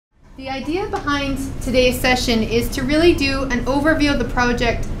The idea behind today's session is to really do an overview of the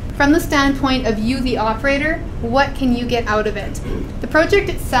project from the standpoint of you, the operator. What can you get out of it? The project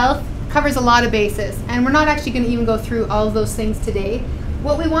itself covers a lot of bases, and we're not actually going to even go through all of those things today.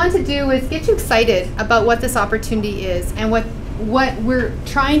 What we want to do is get you excited about what this opportunity is and what we're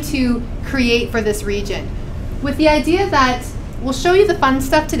trying to create for this region, with the idea that we'll show you the fun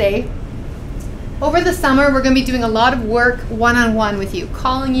stuff today. Over the summer, we're going to be doing a lot of work one-on-one with you,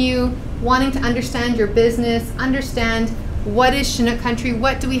 calling you, wanting to understand your business, understand what is Chinook country,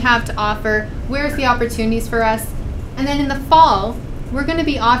 what do we have to offer, where's the opportunities for us. And then in the fall, we're going to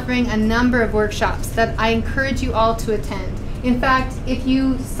be offering a number of workshops that I encourage you all to attend. In fact, if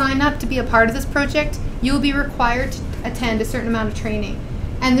you sign up to be a part of this project, you'll be required to attend a certain amount of training.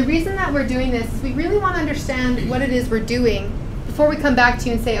 And the reason that we're doing this is we really want to understand what it is we're doing before we come back to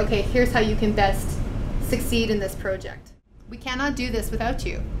you and say, okay, here's how you can best succeed in this project. We cannot do this without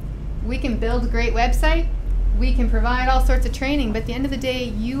you. We can build a great website, we can provide all sorts of training, but at the end of the day,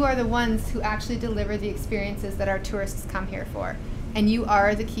 you are the ones who actually deliver the experiences that our tourists come here for. And you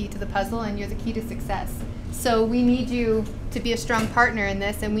are the key to the puzzle, and you're the key to success. So we need you to be a strong partner in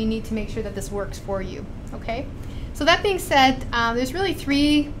this, and we need to make sure that this works for you, okay? So that being said, there's really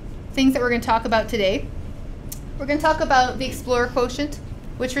three things that we're going to talk about today. We're going to talk about the Explorer Quotient,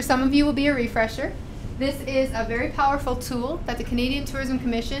 which for some of you will be a refresher. This is a very powerful tool that the Canadian Tourism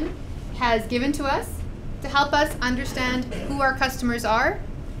Commission has given to us to help us understand who our customers are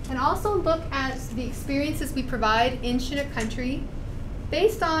and also look at the experiences we provide in Chinook country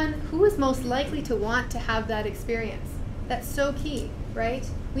based on who is most likely to want to have that experience. That's so key, right?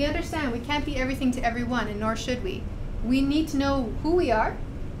 We understand we can't be everything to everyone, and nor should we. We need to know who we are,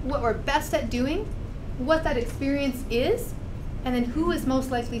 what we're best at doing, what that experience is, and then who is most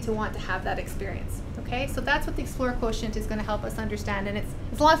likely to want to have that experience. Okay, so that's what the Explorer Quotient is going to help us understand, and it's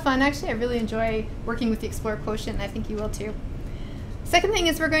a lot of fun. Actually, I really enjoy working with the Explorer Quotient, and I think you will too. Second thing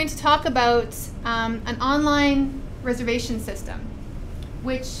is we're going to talk about an online reservation system,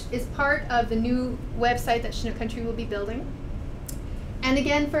 which is part of the new website that Chinook Country will be building. And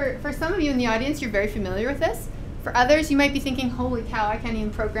again, for some of you in the audience, you're very familiar with this. For others, you might be thinking, holy cow, I can't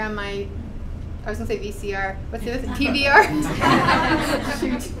even program my, I was going to say VCR, what's the other thing? PVR?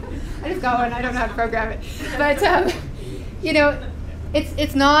 Shoot. I just got one, I don't know how to program it. But, you know,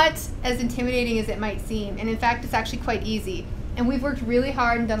 it's not as intimidating as it might seem. And in fact, it's actually quite easy. And we've worked really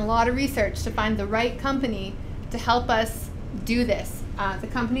hard and done a lot of research to find the right company to help us do this. The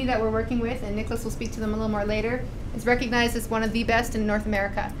company that we're working with, and Nicholas will speak to them a little more later, is recognized as one of the best in North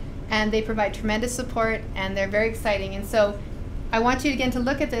America. And they provide tremendous support, and they're very exciting. And so I want you again to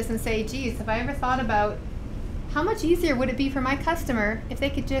look at this and say, geez, have I ever thought about how much easier would it be for my customer if they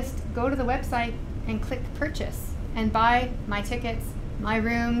could just go to the website and click purchase and buy my tickets, my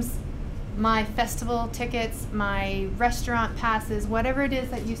rooms, my festival tickets, my restaurant passes, whatever it is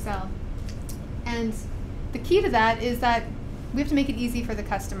that you sell. And the key to that is that we have to make it easy for the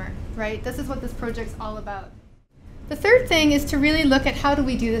customer, right? This is what this project's all about. The third thing is to really look at how do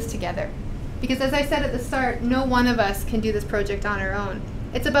we do this together. Because as I said at the start, no one of us can do this project on our own.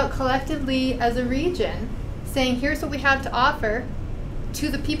 It's about collectively as a region saying, here's what we have to offer to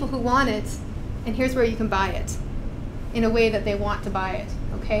the people who want it, and here's where you can buy it in a way that they want to buy it,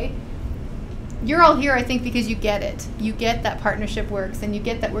 okay? You're all here, I think, because you get it. You get that partnership works, and you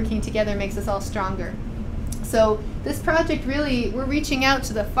get that working together makes us all stronger. So this project really, we're reaching out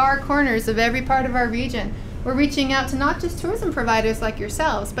to the far corners of every part of our region. We're reaching out to not just tourism providers like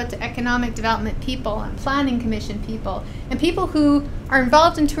yourselves, but to economic development people and planning commission people and people who are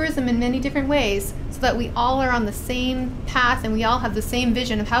involved in tourism in many different ways, so that we all are on the same path and we all have the same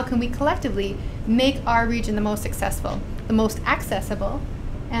vision of how can we collectively make our region the most successful, the most accessible,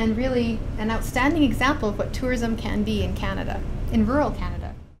 and really an outstanding example of what tourism can be in Canada, in rural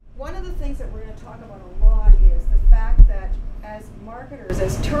Canada. One of the things that we're going to talk about a lot is the fact that as marketers,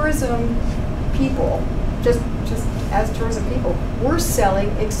 as tourism people, just as tourism people, we're selling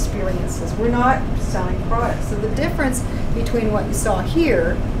experiences. We're not selling products. So the difference between what you saw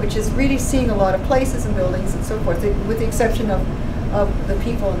here, which is really seeing a lot of places and buildings and so forth, with the exception of the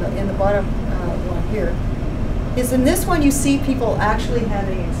people in the bottom one here, is in this one you see people actually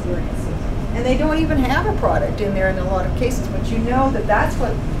having experiences. And they don't even have a product in there in a lot of cases, but you know that that's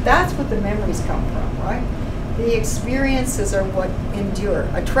what the memories come from, right? The experiences are what endure.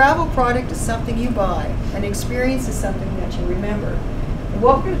 A travel product is something you buy. An experience is something that you remember. And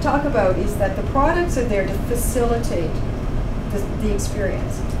what we're going to talk about is that the products are there to facilitate the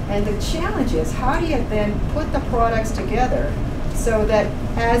experience. And the challenge is, how do you then put the products together so that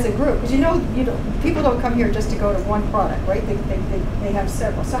as a group, because you know, people don't come here just to go to one product, right? They have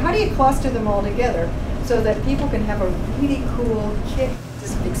several. So how do you cluster them all together so that people can have a really cool kick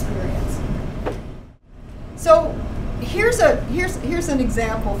experience? So here's an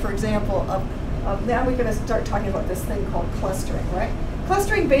example, for example, of now we're going to start talking about this thing called clustering, right?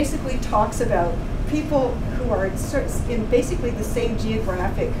 Clustering basically talks about people who are in basically the same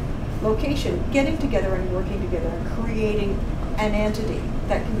geographic location getting together and working together and creating an entity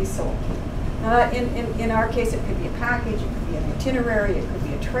that can be sold. Now, in our case, it could be a package, it could be an itinerary, it could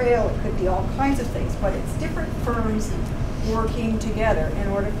be a trail, it could be all kinds of things, but it's different firms working together in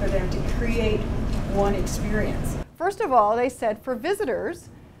order for them to create one experience. First of all, they said for visitors,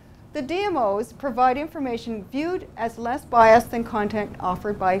 the DMOs provide information viewed as less biased than content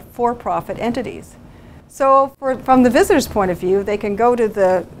offered by for-profit entities. So from the visitor's point of view, they can go to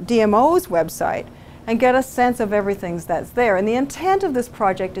the DMO's website and get a sense of everything that's there. And the intent of this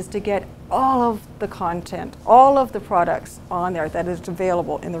project is to get all of the content, all of the products on there that is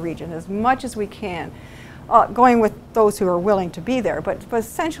available in the region as much as we can, going with those who are willing to be there, but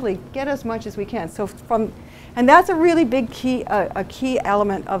essentially get as much as we can. And that's a really big key, a key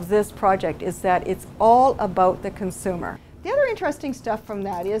element of this project, is that it's all about the consumer. The other interesting stuff from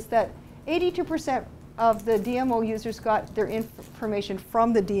that is that 82% of the DMO users got their information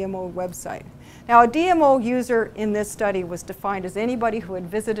from the DMO website. Now, a DMO user in this study was defined as anybody who had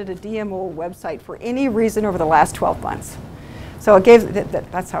visited a DMO website for any reason over the last 12 months. So it gave,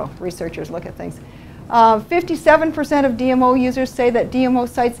 that's how researchers look at things. 57% of DMO users say that DMO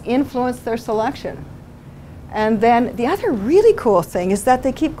sites influence their selection. And then the other really cool thing is that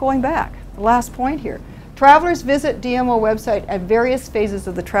they keep going back. The last point here. Travelers visit DMO website at various phases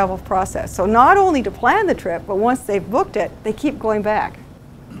of the travel process. So not only to plan the trip, but once they've booked it, they keep going back.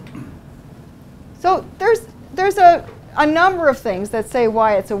 So there's a number of things that say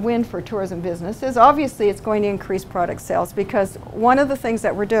why it's a win for tourism businesses. Obviously, it's going to increase product sales, because one of the things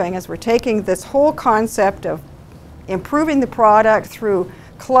that we're doing is we're taking this whole concept of improving the product through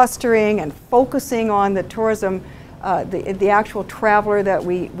clustering and focusing on the tourism, the actual traveler that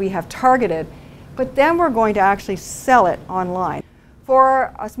we have targeted, but then we're going to actually sell it online.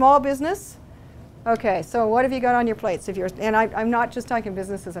 For a small business, okay, so what have you got on your plates? And I'm not just talking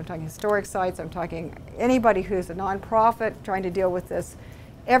businesses, I'm talking historic sites, I'm talking anybody who's a nonprofit trying to deal with this.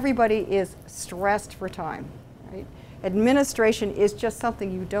 Everybody is stressed for time, right? Administration is just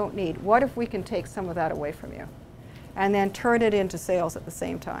something you don't need. What if we can take some of that away from you and then turn it into sales at the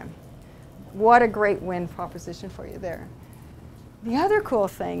same time? What a great win proposition for you there. The other cool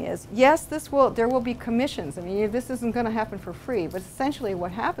thing is, yes, there will be commissions. I mean, this isn't going to happen for free, but essentially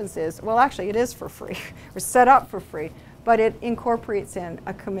what happens is, well, actually it is for free. We're set up for free, but it incorporates in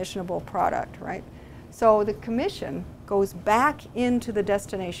a commissionable product, right? So the commission goes back into the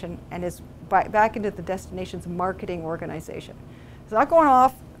destination and is back into the destination's marketing organization. It's not going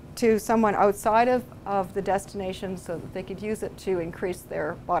off to someone outside of the destination so that they could use it to increase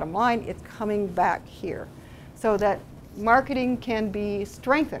their bottom line. It's coming back here so that marketing can be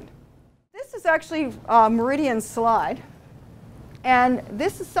strengthened. This is actually Meridian's slide, and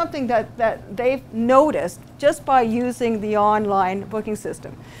this is something that they've noticed just by using the online booking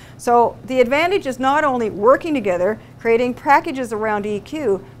system. So the advantage is not only working together, creating packages around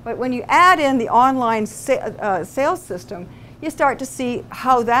EQ, but when you add in the online sales system, you start to see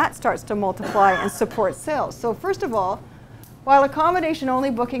how that starts to multiply and support sales. So first of all, while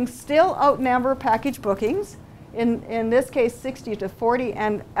accommodation-only bookings still outnumber package bookings, in this case 60 to 40,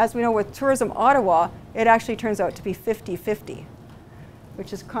 and as we know with Tourism Ottawa, it actually turns out to be 50-50,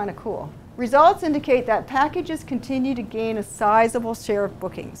 which is kind of cool. Results indicate that packages continue to gain a sizable share of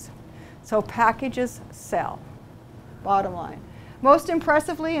bookings. So packages sell, bottom line. Most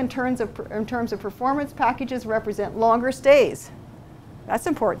impressively, in terms of performance, packages represent longer stays. That's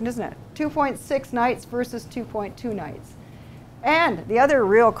important, isn't it? 2.6 nights versus 2.2 nights. And the other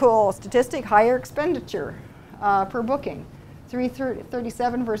real cool statistic, higher expenditure per booking,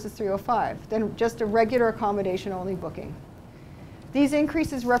 337 versus 305, than just a regular accommodation-only booking. These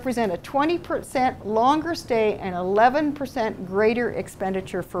increases represent a 20% longer stay and 11% greater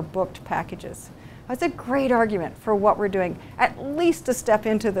expenditure for booked packages. That's a great argument for what we're doing, at least to step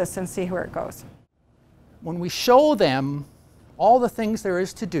into this and see where it goes. When we show them all the things there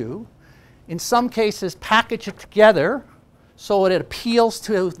is to do, in some cases package it together so it appeals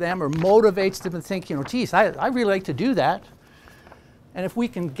to them or motivates them to think, you know, geez, I really like to do that. And if we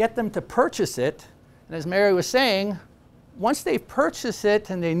can get them to purchase it, and as Mary was saying, once they purchase it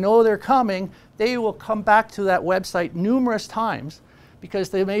and they know they're coming, they will come back to that website numerous times because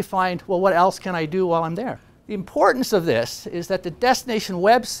they may find, well, what else can I do while I'm there? The importance of this is that the destination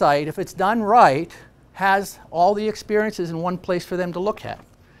website, if it's done right, has all the experiences in one place for them to look at.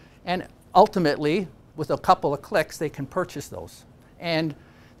 And ultimately, with a couple of clicks, they can purchase those. And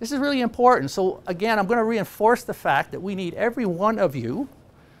this is really important. So again, I'm going to reinforce the fact that we need every one of you,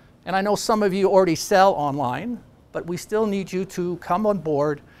 and I know some of you already sell online, but we still need you to come on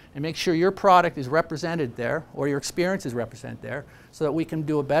board and make sure your product is represented there, or your experience is represented there, so that we can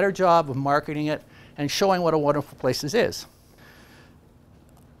do a better job of marketing it and showing what a wonderful place this is.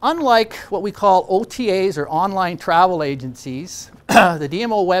 Unlike what we call OTAs or online travel agencies, the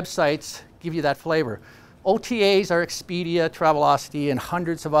DMO websites give you that flavor. OTAs are Expedia, Travelocity, and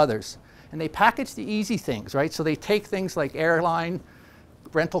hundreds of others. And they package the easy things, right? So they take things like airline,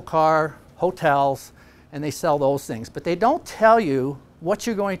 rental car, hotels, and they sell those things. But they don't tell you what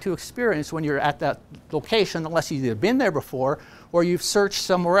you're going to experience when you're at that location unless you've either been there before or you've searched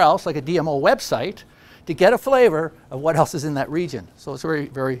somewhere else, like a DMO website, to get a flavor of what else is in that region. So it's very,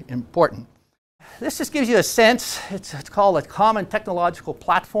 very important. This just gives you a sense. It's called a common technological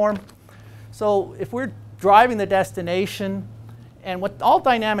platform. So if we're driving the destination, and what all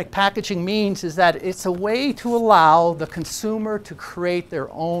dynamic packaging means is that it's a way to allow the consumer to create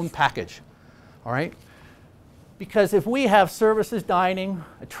their own package, all right? Because if we have services, dining,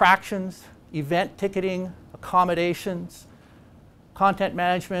 attractions, event ticketing, accommodations, content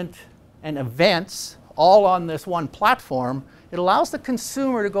management, and events all on this one platform, it allows the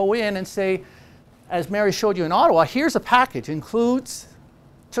consumer to go in and say, as Mary showed you in Ottawa, here's a package. It includes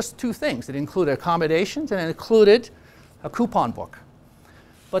just two things. It included accommodations and it included a coupon book.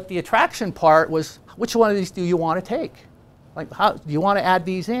 But the attraction part was, which one of these do you want to take? Like, how do you want to add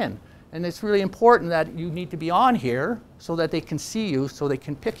these in? And it's really important that you need to be on here so that they can see you, so they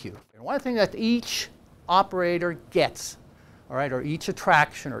can pick you. And one thing that each operator gets, all right, or each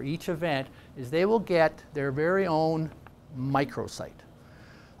attraction or each event, is they will get their very own microsite,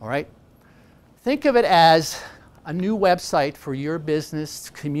 all right? Think of it as a new website for your business,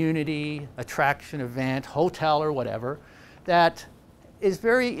 community, attraction, event, hotel, or whatever, that is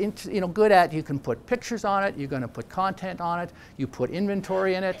very good at, you can put pictures on it, you're going to put content on it, you put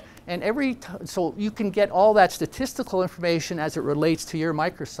inventory in it, and so you can get all that statistical information as it relates to your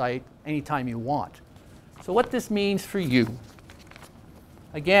microsite anytime you want. So what this means for you,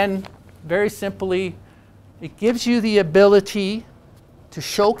 again, very simply, it gives you the ability to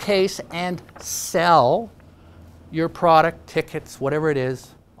showcase and sell your product, tickets, whatever it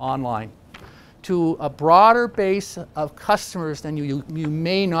is, online to a broader base of customers than you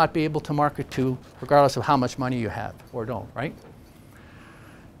may not be able to market to, regardless of how much money you have or don't, right?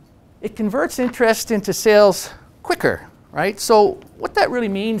 It converts interest into sales quicker, right? So what that really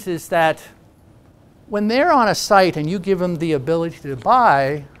means is that when they're on a site and you give them the ability to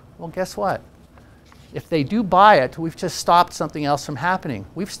buy, well, guess what? If they do buy it, we've just stopped something else from happening.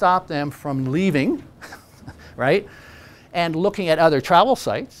 We've stopped them from leaving, right? And looking at other travel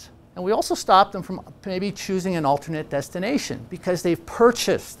sites. And we also stop them from maybe choosing an alternate destination because they've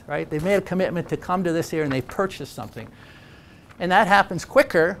purchased, right? They've made a commitment to come to this area and they've purchased something. And that happens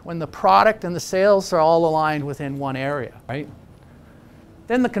quicker when the product and the sales are all aligned within one area, right?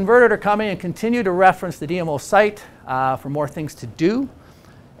 Then the converter to come in and continue to reference the DMO site for more things to do.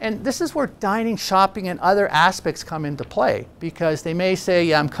 And this is where dining, shopping, and other aspects come into play because they may say,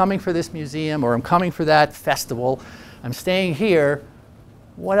 yeah, I'm coming for this museum or I'm coming for that festival. I'm staying here.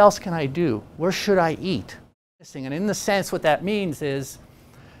 What else can I do? Where should I eat? And in the sense, what that means is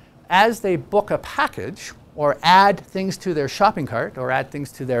as they book a package or add things to their shopping cart or add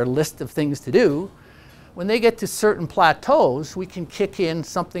things to their list of things to do, when they get to certain plateaus, we can kick in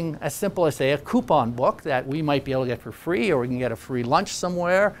something as simple as, say, a coupon book that we might be able to get for free, or we can get a free lunch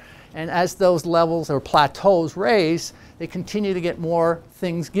somewhere. And as those levels or plateaus raise, they continue to get more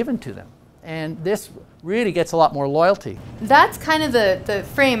things given to them. And this really gets a lot more loyalty. That's kind of the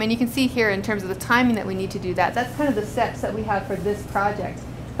frame, and you can see here in terms of the timing that we need to do that. That's kind of the steps that we have for this project.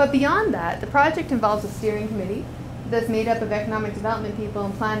 But beyond that, the project involves a steering committee that's made up of economic development people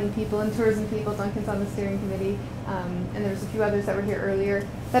and planning people and tourism people. Duncan's on the steering committee, and there's a few others that were here earlier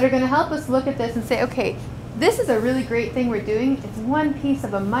that are going to help us look at this and say, okay, this is a really great thing we're doing. It's one piece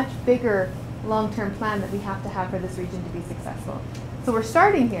of a much bigger long-term plan that we have to have for this region to be successful. So we're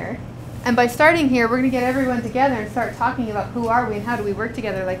starting here. And by starting here, we're going to get everyone together and start talking about who are we and how do we work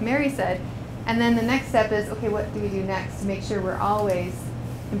together, like Mary said. And then the next step is, okay, what do we do next to make sure we're always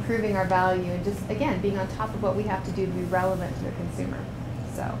improving our value and just, again, being on top of what we have to do to be relevant to the consumer.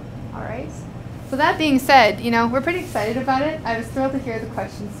 So, all right. So that being said, we're pretty excited about it. I was thrilled to hear the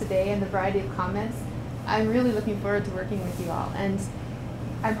questions today and the variety of comments. I'm really looking forward to working with you all. And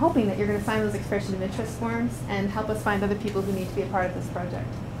I'm hoping that you're going to sign those expression of interest forms and help us find other people who need to be a part of this project.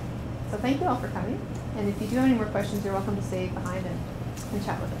 So thank you all for coming. And if you do have any more questions, you're welcome to stay behind and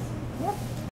chat with us. Yep.